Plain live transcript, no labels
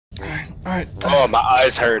Alright. Oh, my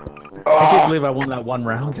eyes hurt. I can't believe I won that one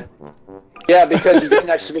round. Yeah, because you didn't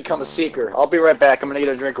actually become a seeker. I'll be right back. I'm gonna get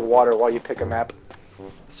a drink of water while you pick a map.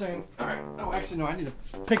 Same. Alright. Oh, actually, no. I need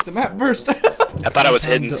to pick the map first. I thought I was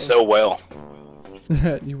hidden so well.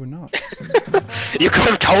 You were not. You could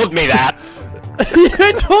have told me that.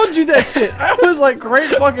 I told you that shit. I was like, great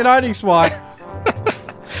fucking hiding spot.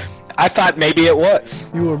 I thought maybe it was.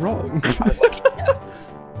 You were wrong. I was like, yes.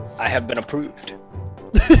 I have been approved.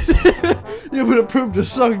 You've been approved to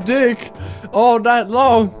suck dick all night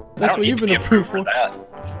long. That's what you've been approved for. That.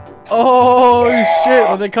 Oh shit!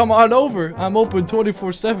 When they come on over, I'm open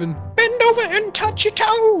 24/7. Bend over and touch your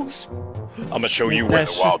toes. I'm gonna show you where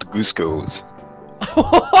the wild goose goes.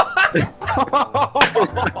 Yeah. Oh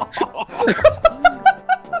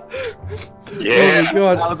my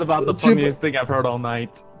god. That was about the funniest thing I've heard all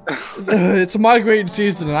night. It's migrating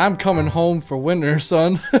season and I'm coming home for winter,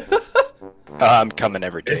 son. I'm coming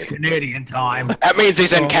every day. It's Canadian time. That means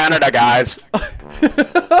he's in Canada, guys.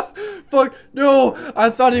 Fuck, no! I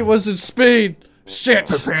thought he was in Spain. Shit!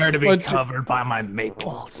 Prepare to be covered by my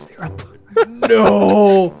maple syrup.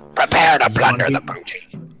 No! Prepare to plunder the booty.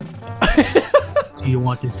 Do you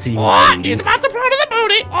want to see what? He's about to plunder the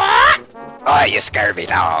booty! Oh, you scurvy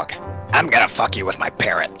dog. I'm gonna fuck you with my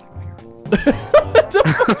parrot.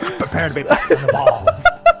 Prepare to be back in the balls.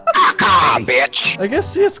 Ah, bitch. I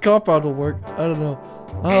guess CS compound will work. I don't know.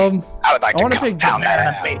 I would like to compound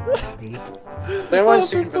that. Has anyone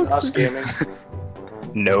seen us gaming?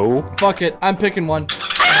 No. Fuck it, I'm picking one.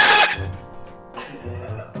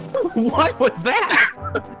 What was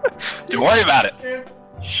that? Don't worry about it.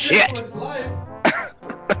 Shit.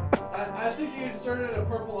 I think you inserted a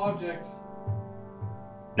purple object.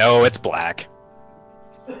 No, it's black.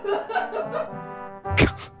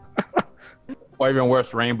 Or even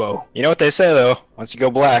worse, rainbow. You know what they say though? Once you go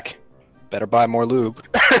black, better buy more lube.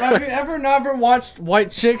 Have you ever never watched White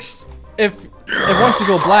Chicks? If once you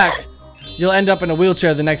go black, you'll end up in a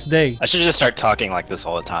wheelchair the next day. I should just start talking like this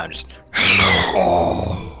all the time. Just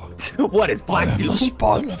What is black dude?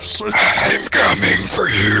 I'm coming for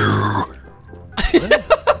you.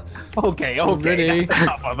 Okay, Ready? that's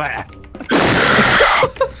enough of that.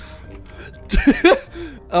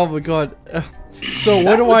 Oh my god. So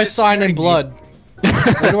where do I sign in blood?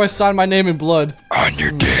 Where do I sign my name in blood? On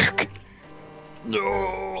your dick.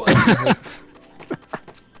 No.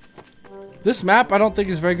 This map I don't think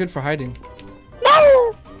is very good for hiding.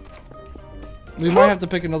 No. We might have to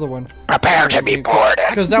pick another one. Prepare to be bored.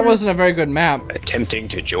 Because that wasn't a very good map. Attempting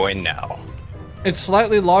to join now. It's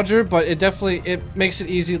slightly larger, but it makes it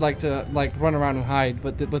easy to run around and hide,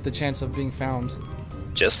 but with the chance of being found.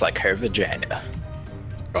 Just like her vagina.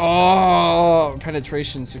 Oh,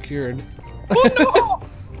 penetration secured. Oh no!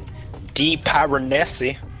 Deep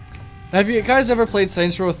Pyrenees. Have you guys ever played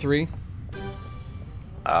Saints Row 3?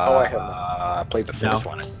 Oh, I have. I played the first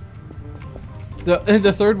one. In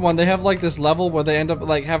the third one, they have this level where they end up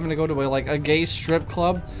having to go to a gay strip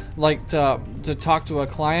club, to talk to a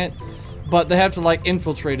client, but they have to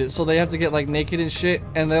infiltrate it. So they have to get naked and shit,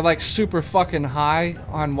 and they're super fucking high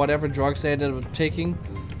on whatever drugs they ended up taking,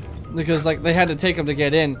 because they had to take them to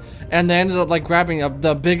get in, and they ended up grabbing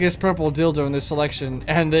the biggest purple dildo in their selection,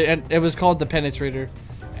 and it was called the Penetrator,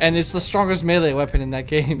 and it's the strongest melee weapon in that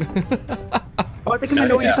game. Oh, I think I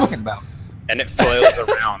know what you're talking about. And it flails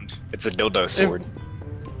around. It's a dildo sword.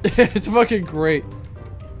 It's fucking great.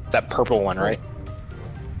 That purple one, right?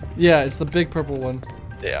 Yeah, it's the big purple one.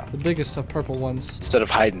 Yeah. The biggest of purple ones. Instead of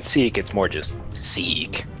hide and seek, it's more just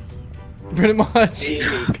seek. Pretty much.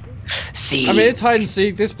 Seek. I mean, it's hide and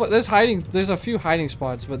seek. There's a few hiding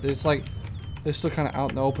spots, but it's they're still kind of out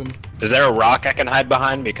in the open. Is there a rock I can hide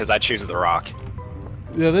behind? Because I choose the rock.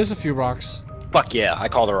 Yeah, there's a few rocks. Fuck yeah, I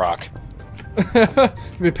call the rock.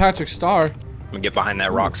 Maybe Patrick Star. I'm gonna get behind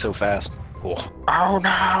that rock so fast. Oh, oh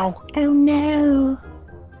no! Oh no!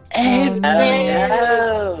 Oh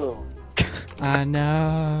no! I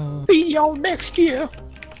know. See y'all next year.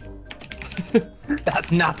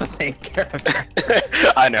 That's not the same character.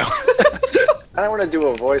 I know. I don't want to do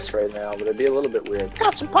a voice right now, but it'd be a little bit weird.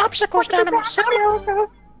 Got some popsicles down in my cellar.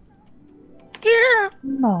 Yeah.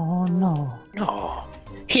 No, no. No,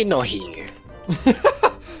 he no here.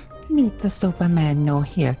 Meet the Superman no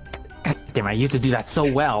here. God damn, I used to do that so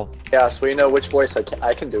well. Yeah, so we know which voice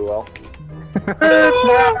I can do well.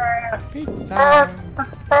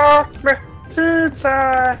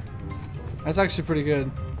 Pizza. That's actually pretty good.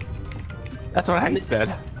 That's what I said.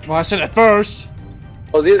 Well, I said it first.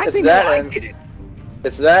 Well, it's that end.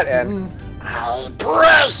 It's that end.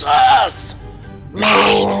 Precious!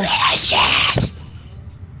 Precious!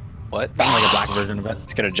 What? I'm like a black version of it.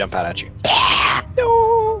 It's gonna jump out at you.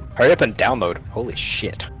 No! Hurry up and download. Holy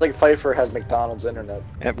shit. Like Pfeiffer has McDonald's internet.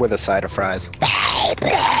 And with a side of fries.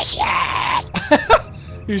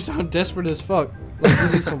 You sound desperate as fuck. Like you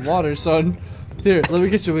need some water, son. Here, let me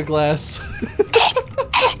get you a glass.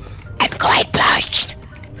 I'm quite parched.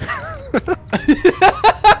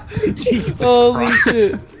 Jesus Holy Christ.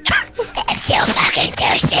 shit. I'm so fucking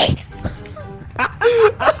thirsty.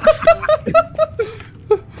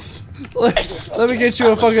 Let me get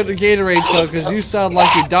you a fucking Gatorade, son, because you sound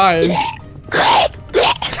like you're dying.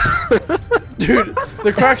 Dude,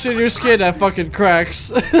 the cracks in your skin have fucking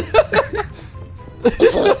cracks.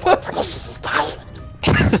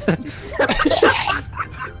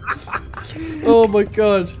 Oh my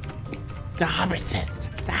god. The hobbitses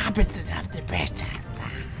of the precious.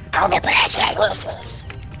 Oh, the precious.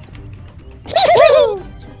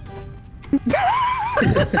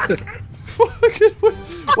 Fucking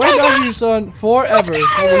wait on you, son, forever.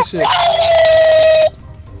 Holy shit.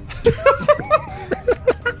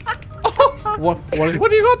 What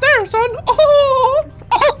do you got there, son? Oh!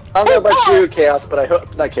 I don't know about you, Chaos, but I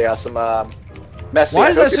hope not Chaos. I'm Messy. Why I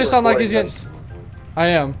does hope that shit you're sound like he's recording getting? this. I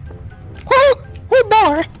am. Oh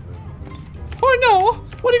no! Oh no!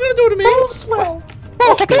 What are you gonna do to me? Oh swell!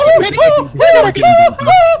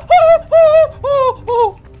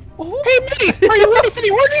 Hey, Mitty, are you ready for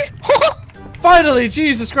the order? Finally,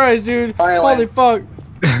 Jesus Christ, dude! Finally. Holy fuck!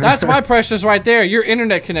 That's my precious right there. Your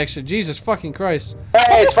internet connection. Jesus fucking Christ.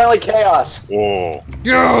 Hey, it's finally Chaos. Whoa.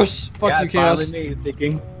 Yes! Fuck Yeah, you, Chaos. finally me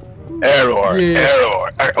sticking. Error. Yeah.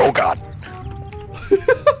 Error. Oh god.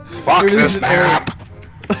 Fuck Dude, this an error. map.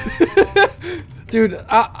 Dude,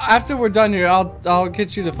 after we're done here, I'll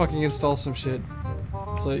get you to fucking install some shit,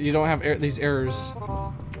 so you don't have these errors.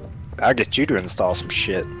 I'll get you to install some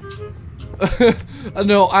shit.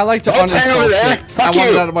 No, I like to Don't hang over uninstall there. shit. Fuck I want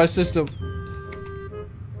you. it out of my system.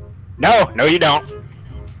 No, you don't.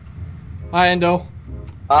 Hi, Endo.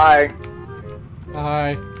 Hi.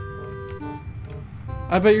 Hi.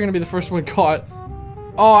 I bet you're gonna be the first one caught.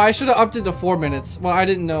 Oh, I should have upped it to 4 minutes. Well, I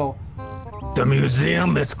didn't know. The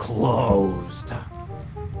museum is closed.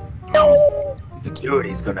 No!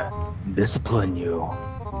 Security's gonna discipline you.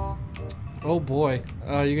 Oh boy.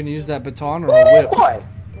 You gonna use that baton or a whip? What?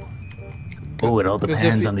 Oh, it all 'Cause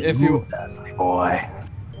depends if on the you- moves, Ashley boy.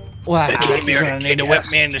 Wow. You're gonna need to whip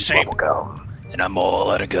me into shape. And I'm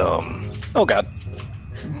all out of gum. Oh god.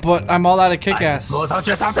 But I'm all out of I kick-ass. suppose I'll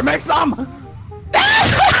just have to make some!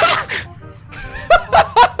 I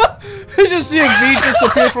just see a V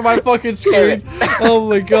disappear from my fucking screen. Oh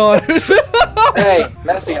my god. Hey,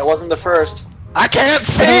 Messy, I wasn't the first. I can't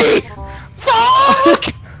see! Fuck!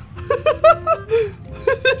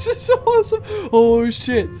 This is so awesome. Oh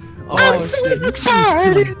shit. Oh shit.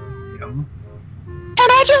 excited, and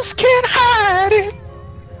I just can't hide it.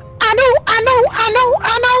 I know.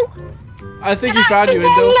 I think he found you, I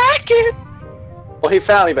Endo. like it. Well, he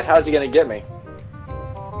found me, but how's he gonna get me?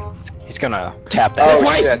 He's gonna tap that.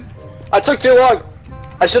 Oh shit! I took too long.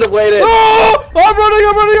 I should have waited. Oh! I'm running!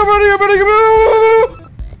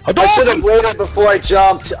 I should have waited before I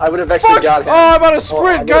jumped. I would have actually Fuck! got him. Oh, I'm on a I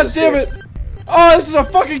sprint, know god this damn here. it! Oh, this is a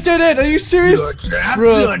fucking dead end, are you serious? You're trapped,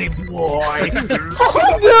 Bruh. sonny boy!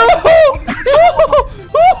 No!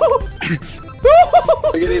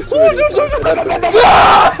 Look at these sweeties.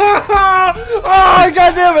 Oh,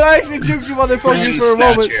 god damn it, I actually juked you motherfuckers for a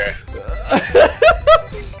moment.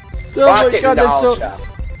 Oh my Fucking god, that's so... knowledge.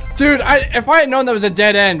 Dude, if I had known that was a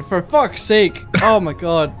dead end, for fuck's sake. Oh my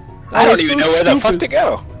god. That I don't was even so know where the fuck stupid. to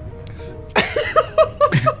go.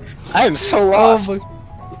 I am so Oh lost. my...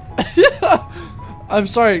 I'm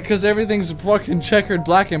sorry, because everything's fucking checkered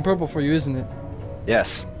black and purple for you, isn't it?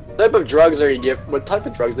 Yes. What type of drugs are you give? What type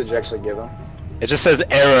of drugs did you actually give him? It just says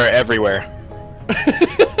error everywhere.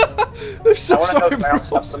 I'm so I want to know sorry, if I bro.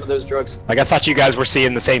 also have some of those drugs. Like I thought you guys were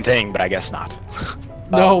seeing the same thing, but I guess not.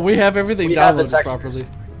 No, we have everything We have the downloaded textures. properly.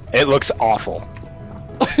 It looks awful.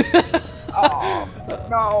 Oh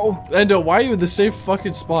no! Endo, why are you in the same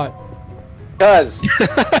fucking spot? Cause,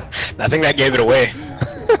 I think that gave it away.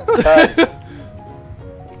 cause.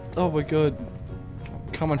 Oh my god. I'm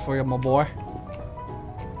coming for you, my boy.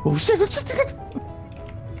 Oh shit!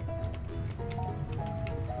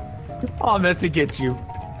 Oh, Messy, get you.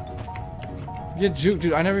 Get juked,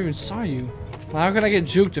 dude. I never even saw you. How can I get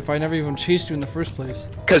juked if I never even chased you in the first place?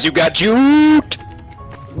 Cause you got juked!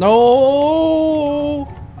 No!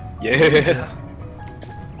 Yeah.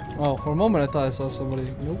 Oh, for a moment I thought I saw somebody.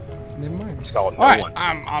 Nope. Never mind. It's called no Alright, one.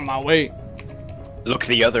 I'm on my way. Look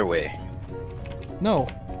the other way. No.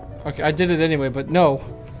 Okay, I did it anyway, but no.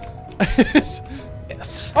 Yes.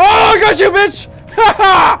 Oh, I got you, bitch!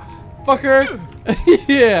 Haha! Fucker!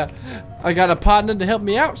 Yeah. I got a partner to help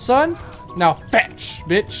me out, son. Now fetch,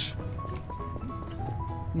 bitch.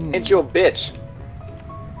 Ain't you a bitch?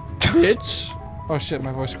 Bitch. Oh shit,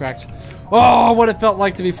 my voice cracked. Oh, what it felt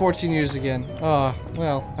like to be 14 years again. Oh,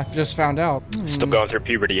 well, I just found out. Still going through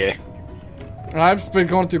puberty, eh? I've been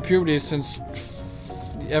going through puberty since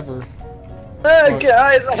ever.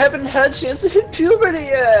 Guys, I haven't had a chance to hit puberty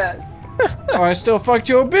yet. Oh, I still fucked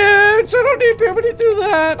your bitch. I don't need puberty through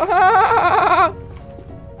that.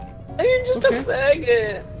 You're just a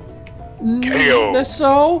faggot. KO. That's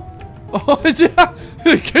so. Oh, yeah.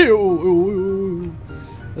 KO.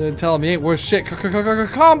 Then tell him he ain't worth shit.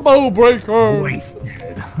 Combo breaker.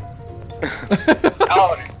 Wasted.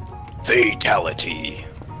 Fatality.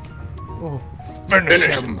 Oh.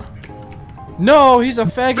 Finish him. No, he's a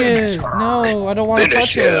faggot. No, I don't want to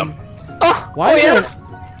touch him. Oh, Why is it?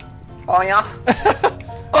 Oh yeah.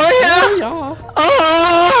 Oh yeah.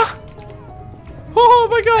 Oh. Oh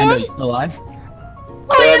my I know god. you're still alive.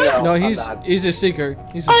 Oh yeah. No, I'm he's not. a seeker.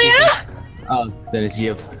 He's a seeker. Oh, so it's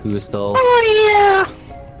you who is still. Oh yeah.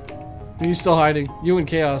 He's still hiding. You and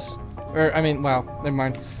Chaos. Or I mean, wow, never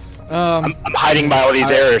mind. I'm hiding by all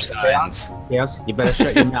these error signs. Yes, you better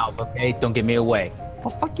shut your mouth, okay? Don't give me away. Oh,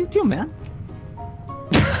 fuck you too, man.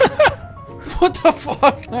 What the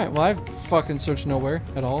fuck? Alright, well, I've fucking searched nowhere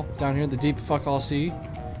at all. Down here in the deep fuck all sea.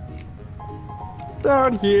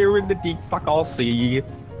 Down here in the deep fuck all sea.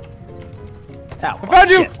 I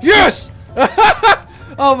found you! Yes!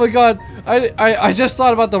 Oh my god. I just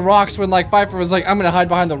thought about the rocks when like Pfeiffer was like, I'm gonna hide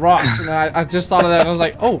behind the rocks. And I just thought of that and I was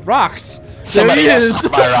like, oh, rocks. Somebody there he has is. to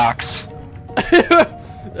buy rocks.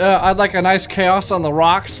 I'd like a nice chaos on the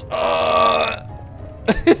rocks. I'll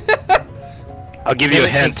give you a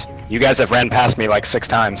hint. You guys have ran past me like 6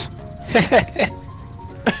 times.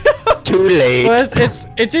 Too late. But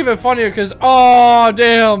it's even funnier because oh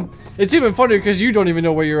damn, it's even funnier because you don't even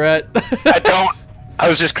know where you're at. I don't. I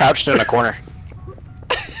was just crouched in a corner.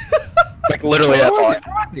 Like literally, that's all.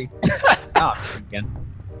 Oh, again.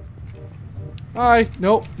 Hi.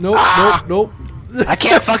 Nope. Nope. Ah! Nope. Nope. I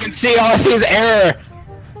can't fucking see. All I see is error.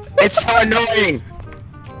 It's so annoying.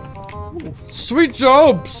 Sweet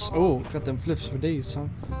jobs. Oh, got them flips for days, huh?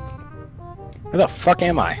 Where the fuck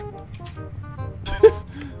am I?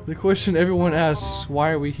 The question everyone asks: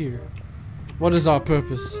 why are we here? What is our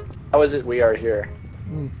purpose? How is it we are here?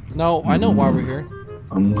 No, I know why we're here.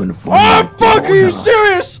 I'm gonna fall. Oh fuck! Are you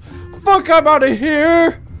serious? Fuck! I'm out of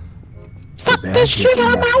here. Stop this shit,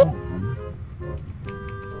 I'm out.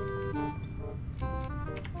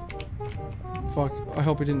 Fuck! I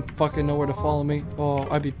hope he didn't fucking know where to follow me. Oh,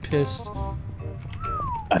 I'd be pissed.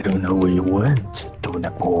 I don't know where you went,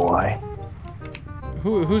 donut boy.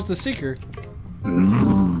 Who's the seeker?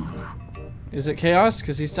 Mmm. Is it Chaos?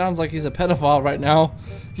 Because he sounds like he's a pedophile right now.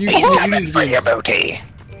 You He's need coming to for be. your booty.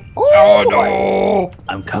 Oh no!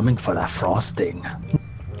 I'm coming for that frosting.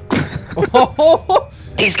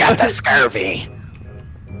 He's got the scurvy.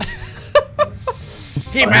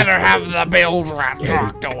 He better have the bills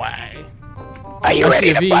locked away. Are you I ready see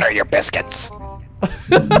a to V. butter your biscuits?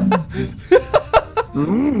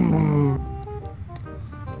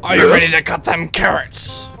 Are you ready to cut them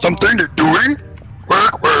carrots? Something to doing?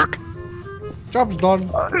 Work, work. Job's done.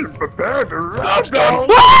 Job's done.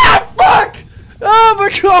 Ah, fuck! Oh my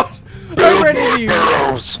god! I'm ready to use.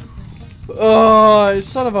 Arrows. Oh,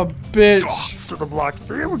 son of a bitch! To the block,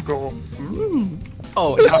 here we go.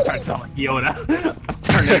 Oh, now I start sounding like Yoda. I was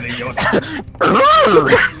turning into Yoda.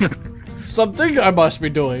 Something I must be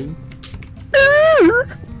doing.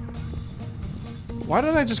 Why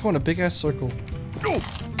did I just go in a big ass circle?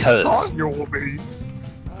 Cause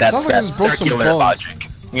that's Sounds like I just broke some circular bones. logic.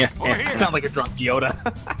 Yeah. I sound like a drunk Yoda.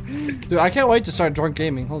 Dude, I can't wait to start drunk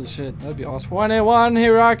gaming. Holy shit, that'd be awesome. 21,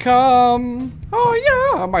 here I come.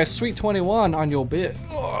 Oh yeah, my sweet 21 on your bit. Me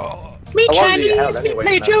How long do you have anyways,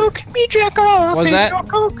 me man? joke, me jack off. Was me that- joke,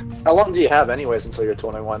 coke. How long do you have anyways until you're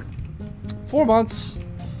 21? 4 months.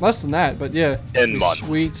 Less than that, but yeah. 10 months.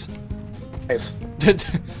 Sweet. Nice.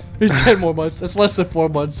 10 more months. That's less than 4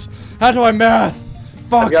 months. How do I math?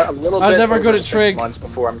 Fuck. I've got a little I was bit never over good at 6 trig. months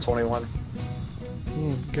before I'm 21.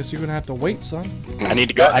 Guess you're gonna have to wait, son. I need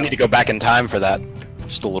to go back in time for that.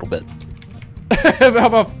 Just a little bit. How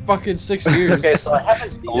about fucking 6 years? Okay, so I haven't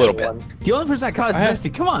seen A little anyone. The only person I caught is I have- Messy.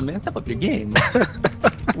 Come on, man, step up your game.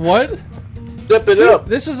 What? Step it Dude, up.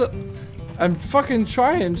 this is a... I'm fucking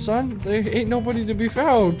trying, son. There ain't nobody to be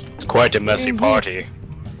found. It's quite a messy party.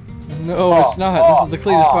 No, it's not. This is the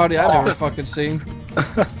cleanest party I've ever fucking seen.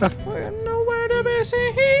 We're nowhere to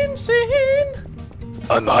be seen.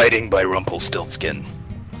 I'm hiding by Rumpelstiltskin.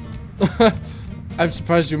 I'm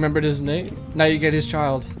surprised you remembered his name. Now you get his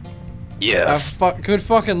child. Yes. Good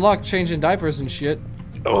fucking luck changing diapers and shit.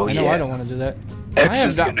 Oh, I know yeah. I don't want to do that. X I have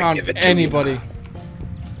is not gonna found give it to anybody. you.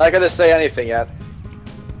 Not gonna say anything yet.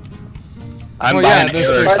 I'm Well, yeah, buying there's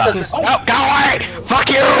Taylor the- stuff. Oh, go away! Fuck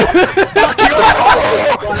you! Fuck you!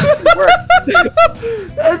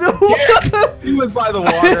 He was by the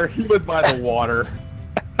water. He was by the water.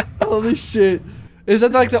 Holy shit. Is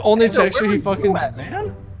that like the only texture he fucking...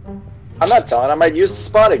 man? I'm not telling. I might use the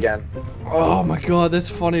spot again. Oh my god, that's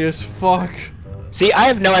funny as fuck. See, I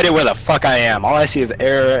have no idea where the fuck I am. All I see is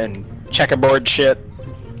error and checkerboard shit.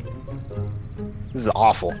 This is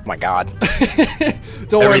awful. Oh my god.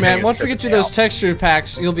 Don't worry, Everything man. is Once we get you tripping those out. texture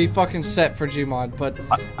packs, you'll be fucking set for Gmod. But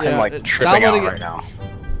I'm yeah, like tripping out downloading right it- now.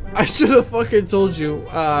 I should have fucking told you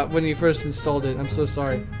when you first installed it. I'm so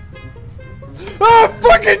sorry. Oh,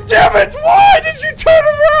 fucking damn it! Why did you turn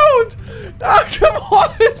around? Oh, come on!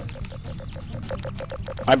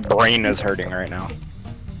 My brain is hurting right now.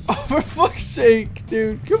 Oh, for fuck's sake,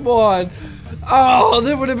 dude. Come on. Oh,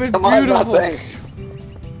 that would have been Come on, beautiful. nothing.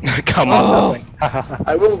 Come on, Oh.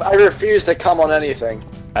 nothing. I refuse to come on anything.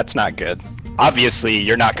 That's not good. Obviously,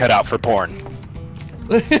 you're not cut out for porn.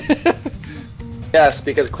 Yes,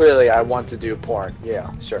 because clearly I want to do porn.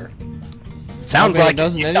 Yeah, sure. Sounds man, like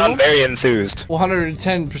doesn't you anyone? sound very enthused.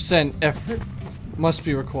 110% effort must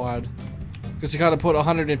be required. Because you gotta put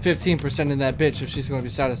 115% in that bitch if she's gonna be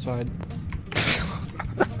satisfied.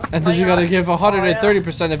 And then you gotta give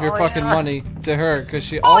 130% of your fucking money to her,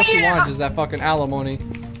 because all she wants is that fucking alimony.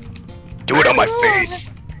 Do it on my face.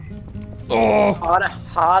 Oh!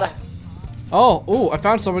 Harder. Oh, ooh, I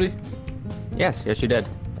found somebody. Yes, yes, you did.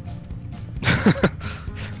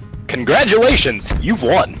 Congratulations, you've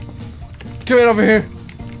won. Come in over here.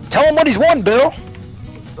 Tell him what he's won, Bill.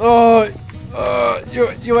 Oh,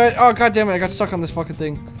 you had, oh god damn it, I got stuck on this fucking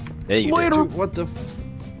thing. Yeah, you did. Dude, what the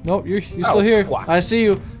Nope, you're Oh, still here. fuck. I see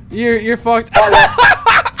you. You're fucked.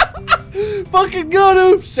 Fucking got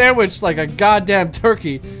him! Sandwiched like a goddamn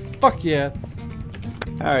turkey. Fuck yeah.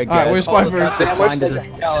 Alright, Alright, guys. where's follow Piper? the traffic Damn, line which to the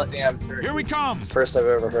the- goddamn turkey. Here we come. First I've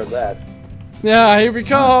ever heard that. Yeah, here we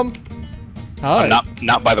come. Hi. I'm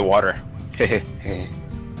not by the water.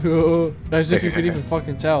 As if you could even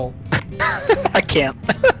fucking tell. I can't.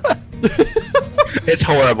 It's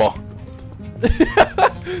horrible.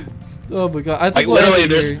 Oh my god. I Like think we'll literally,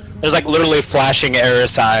 end it there's like literally flashing error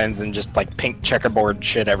signs and just like pink checkerboard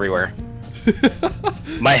shit everywhere.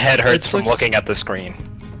 My head hurts from looks- looking at the screen.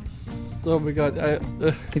 Oh my god.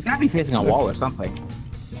 He's gotta be facing a wall or something.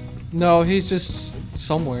 No, he's just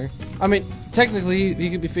somewhere. I mean, technically, he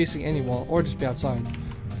could be facing any wall or just be outside.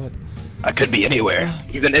 But I could be anywhere,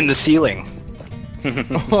 even in the ceiling.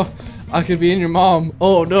 I could be in your mom.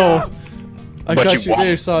 Oh no. I But got you you won't.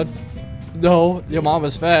 there, son. No, your mom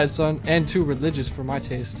is fat, son, and too religious for my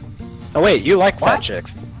taste. Oh wait, you like fat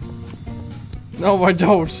chicks? No, I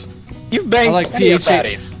don't. You've banged I like plenty of PHA.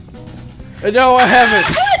 fatties. No, I haven't.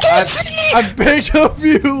 I can't see! I begged of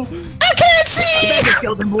you. I can't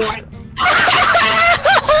see!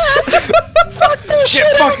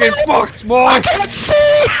 Get fucking fucked, boy. I can't see!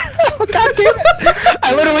 Oh, God damn it!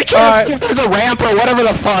 I literally can't Alright. see if there's a ramp or whatever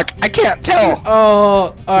the fuck. I can't tell.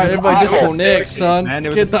 Oh, alright, everybody awful. disconnect, son. Man, it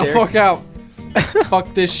was Get the hysteric. fuck out.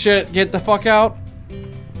 Fuck this shit. Get the fuck out.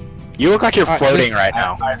 You look like you're Alright, floating this- right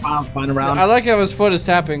now. Alright, fine around. I like how his foot is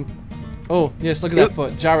tapping. Oh, yes, look at that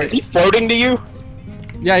foot. Is Gyrate. he floating to you?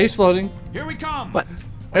 Yeah, he's floating. Here we come. What?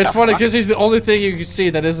 It's the funny fuck? because he's the only thing you can see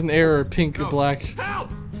that isn't error pink or black. Help!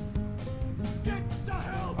 Get the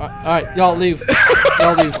hell Alright, y'all leave.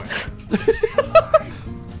 Y'all leave.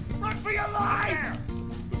 Run for your life!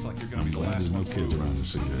 Looks like you're gonna be the last There's no one kids through. around to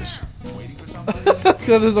see this. Waiting for something?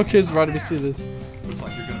 There's no kids around to see this. Looks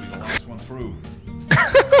like you're gonna be the last one through.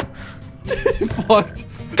 Fucked.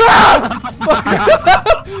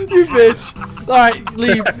 You bitch. Alright,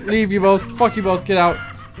 leave. Leave you both. Fuck you both. Get out.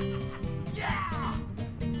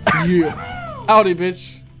 Yeah. Outie,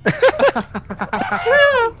 bitch.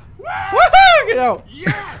 Yeah. Woohoo! Get out.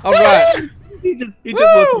 Alright. He just Woo!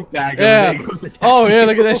 looked back. Yeah. Oh, yeah,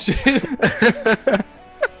 look at that shit.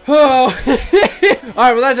 Oh.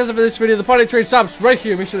 Alright, well that does it for this video. The party train stops right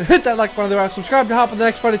here. Make sure to hit that like button there. Subscribe to hop on the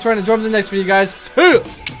next party train and join me in the next video, guys. See ya.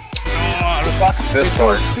 This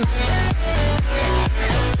part.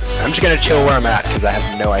 I'm just gonna chill where I'm at because I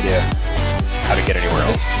have no idea how to get anywhere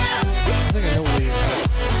else. I think I know where you're at.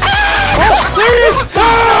 Oh, there he is!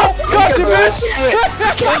 Oh, gotcha, bitch!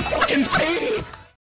 I can't fucking see!